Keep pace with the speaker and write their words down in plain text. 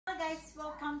guys!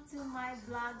 Welcome to my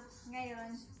vlog.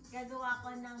 Ngayon, gagawa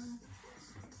ko ng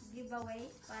giveaway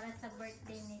para sa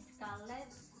birthday ni Scarlett.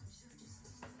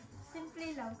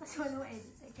 Simple lang kasi walang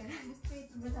edit. Teka lang. Wait,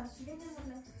 wala. Ganyan na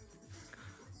lang.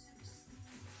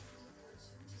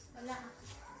 Wala.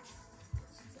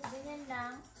 So, ganyan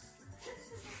lang.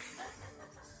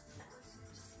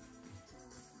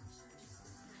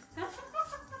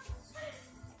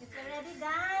 It's already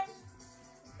done.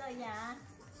 Ito yan.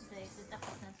 Ito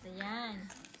tapos na ito yan.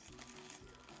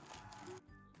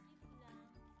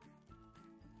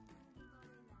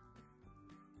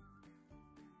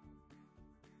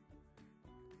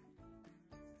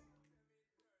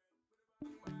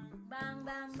 Bang,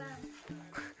 bang, bang.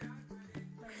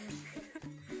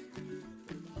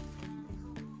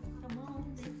 Come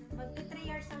on. Magto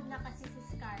 3 years old na kasi si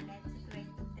Scarlett, si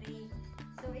 23.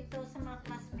 So, ito sa mga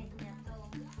classmate niya to.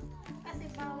 Kasi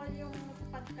bawal yung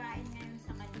pagkain ngayon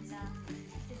sa kanila.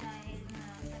 Kasi dahil na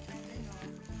sa ano,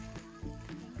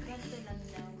 ganito lang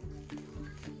daw.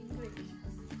 English.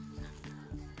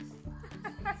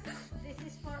 This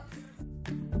is for...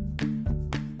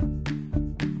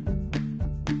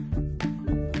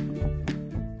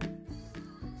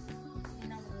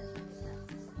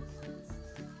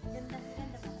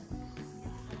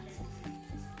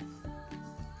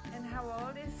 And how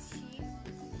old is she?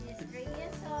 She's 3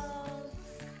 years old.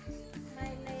 My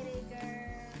lady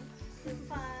girl. Too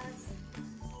fast.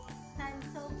 Time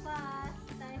so fast.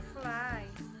 Time Fly.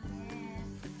 yes.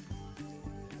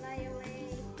 Fly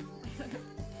away.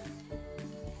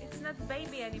 It's not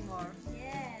baby anymore.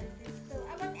 Yes, it's too.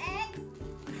 I want egg.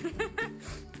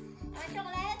 I want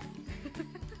chocolate.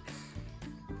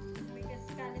 Because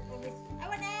Scarlett always. I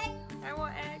want egg. I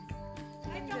want egg. I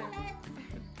want chocolate.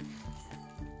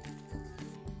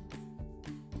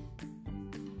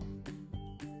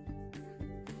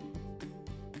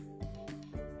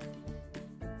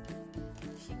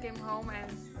 She came home and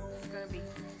it's gonna be,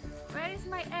 where is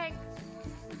my egg?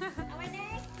 I want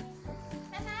egg.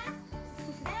 Mama.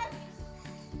 Egg.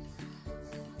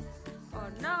 Oh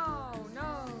no, no.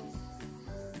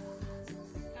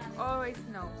 Scarlett. Always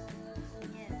no.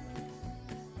 Yes.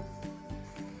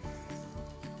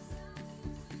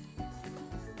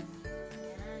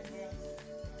 Yan, guys.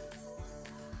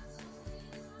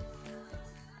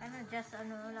 Ano, just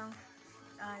ano lang,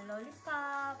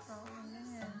 lollipop, o ano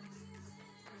yan.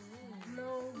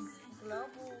 Globe.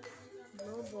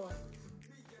 Globo.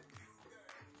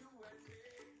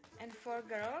 And for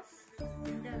girls? For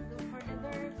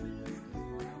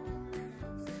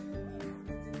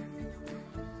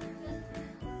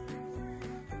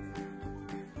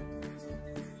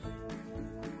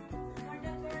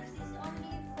the girls is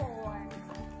only 4.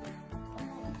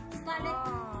 Scarlett.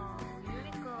 Oh,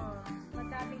 unicorn.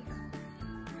 Madaming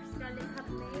Scarlett have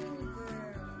many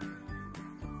girl.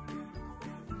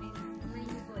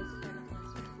 Many boys pala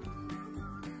kasi.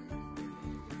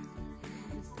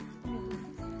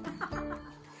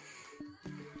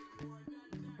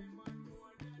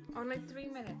 Only 3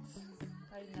 minutes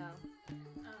right now.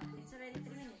 It's already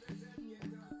 3 minutes.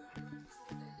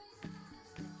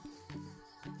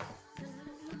 Does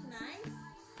it look nice?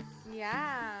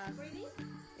 Yeah, Pretty?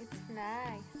 it's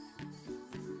nice.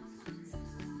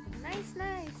 Nice,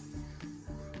 nice.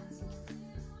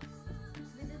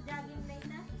 We do jogging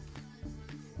later?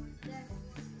 There.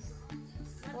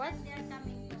 What? Time they are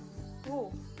coming to? Who?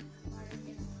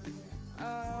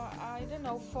 I don't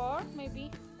know, 4 maybe.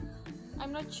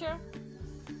 I'm not sure.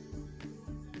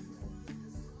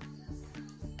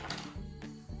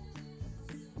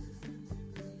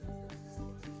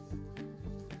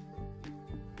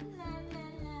 La, la,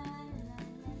 la, la,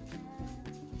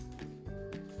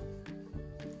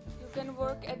 You can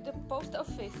work at the post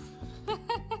office. la.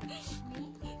 Me?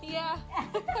 Yeah.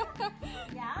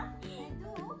 Yeah, I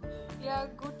do. Yeah,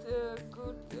 good,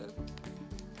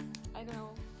 I don't know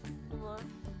the word.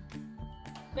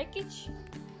 Package?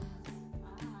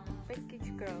 Ah.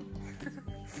 Package girl.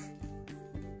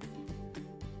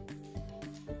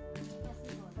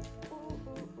 Possible. Ooh,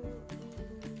 ooh, ooh, ooh.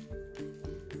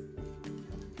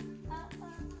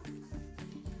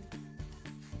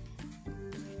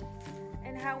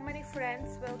 And how many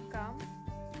friends will come?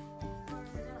 For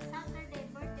the Saturday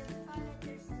birthday of Scarlett,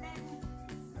 there's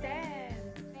 10.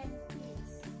 10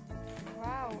 kids.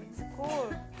 Wow, it's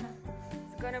cool.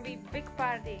 It's gonna be big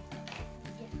party.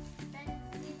 Yes, 10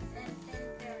 kids and 10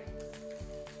 parents.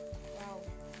 Wow.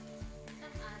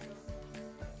 Isang araw.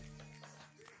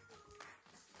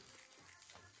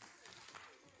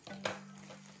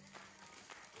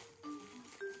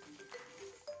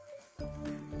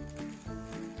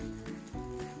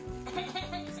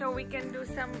 So we can do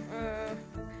some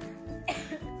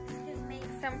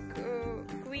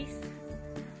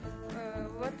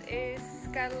is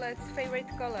Scarlett's favorite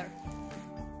color?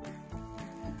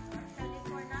 Actually,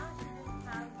 for now, she doesn't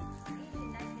have really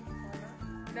like it color.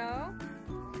 No?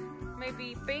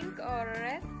 Maybe pink or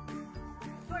red?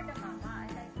 For the mama, I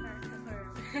like her to her.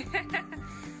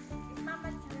 If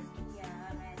mama choose,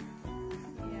 yeah, red.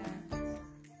 Yeah.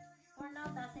 For now,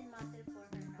 doesn't matter for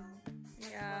her now.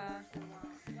 Yeah.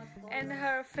 What color? And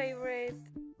her favorite.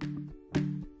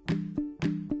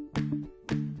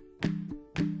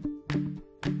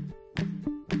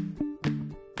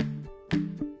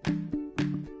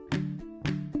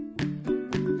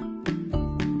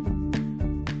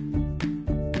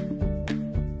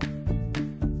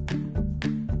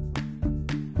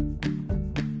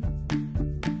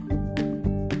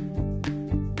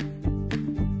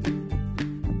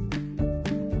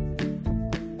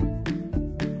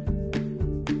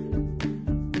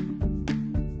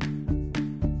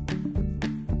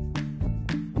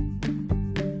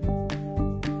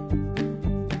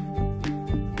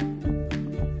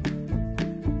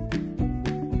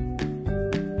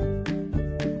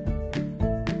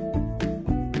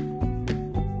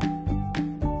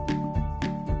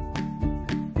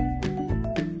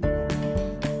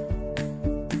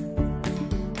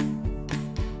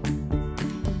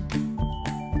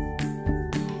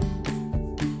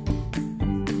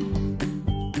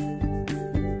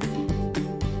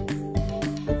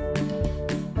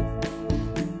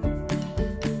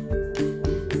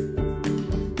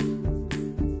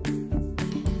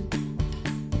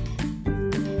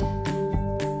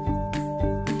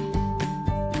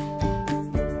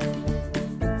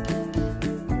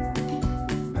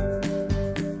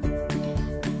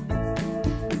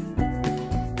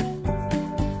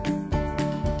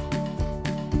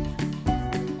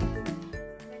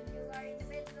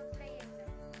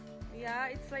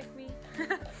 Yeah, it's like me.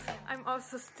 I'm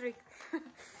also strict.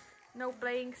 No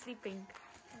playing, sleeping.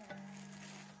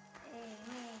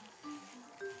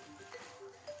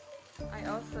 I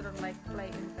also don't like play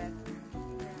in bed.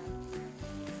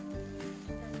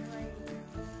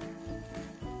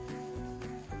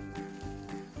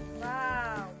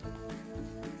 Wow!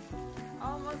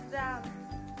 Almost done.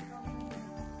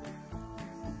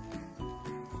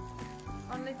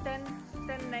 Only 10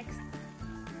 next.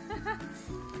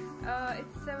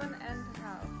 It's 7.5.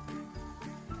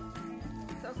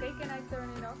 It's okay, can I turn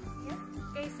it off? Yeah.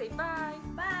 Okay, say bye.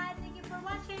 Bye. Thank you for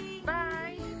watching.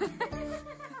 Bye.